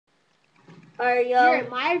Alright, You're in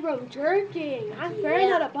my room jerking. I'm very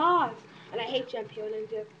not a boss. And I hate you, MPO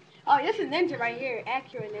Ninja. Oh, this is Ninja right here.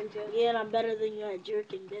 Accurate Ninja. Yeah, and I'm better than you at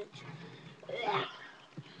jerking, bitch.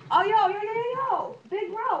 Oh, yo.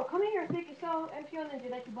 Big bro, come here. Think you saw MPO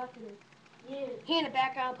Ninja that you busted him. Yeah. He in the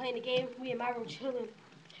background playing the game. We in my room chilling.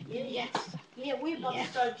 Yeah. Yes. Yeah, we about to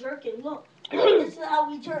start jerking. Look, this is how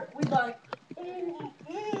we jerk. We like.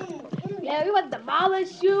 Yeah, we about to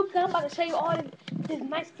demolish you. Cause I'm about to show you all this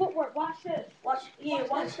nice footwork. Watch this. Watch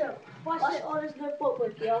all this good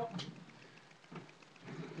footwork, yo.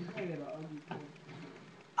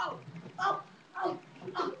 Oh.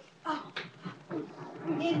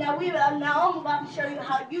 Yeah, now I'm about to show you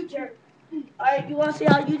how you jerk. Alright, you wanna see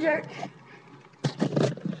how you jerk?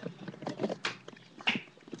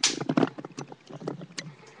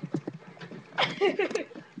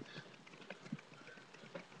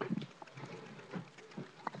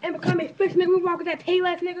 And become a fish nigga. We walk with that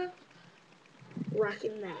Payless nigga.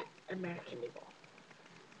 Rocking that American Eagle.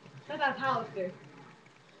 That's not Hollister.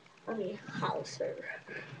 I mean, Hauser.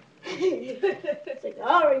 It's like,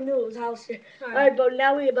 I already knew it was Hauser. Alright, but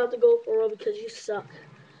now we about to go for real because you suck.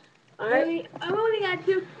 Alright? Really? I only got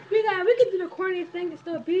two. We can do the corniest thing to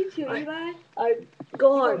still beat you, Eli. Alright,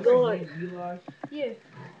 go hard. Eli? Yeah.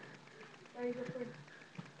 There you go first.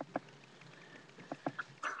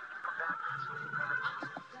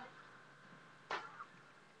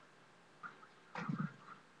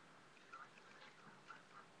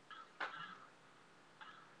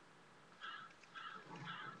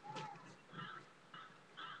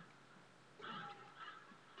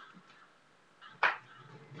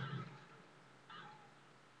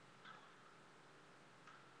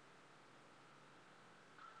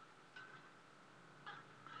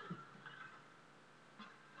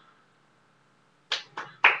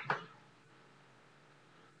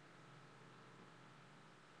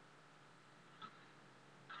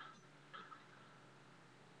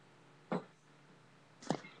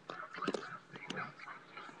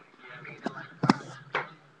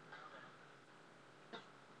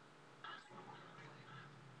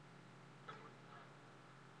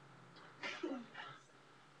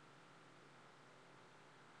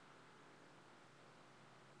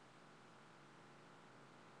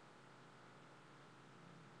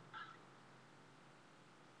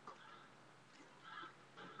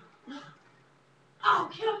 Oh,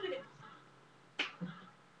 killed it.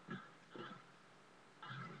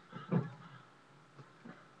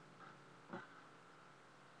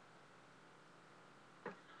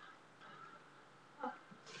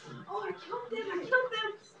 Oh, I killed him.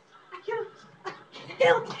 I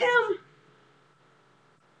killed him.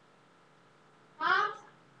 Huh?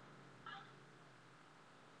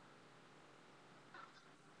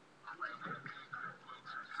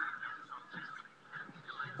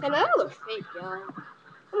 And that looks fake, y'all. I'm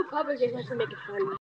gonna publish this to make it funny.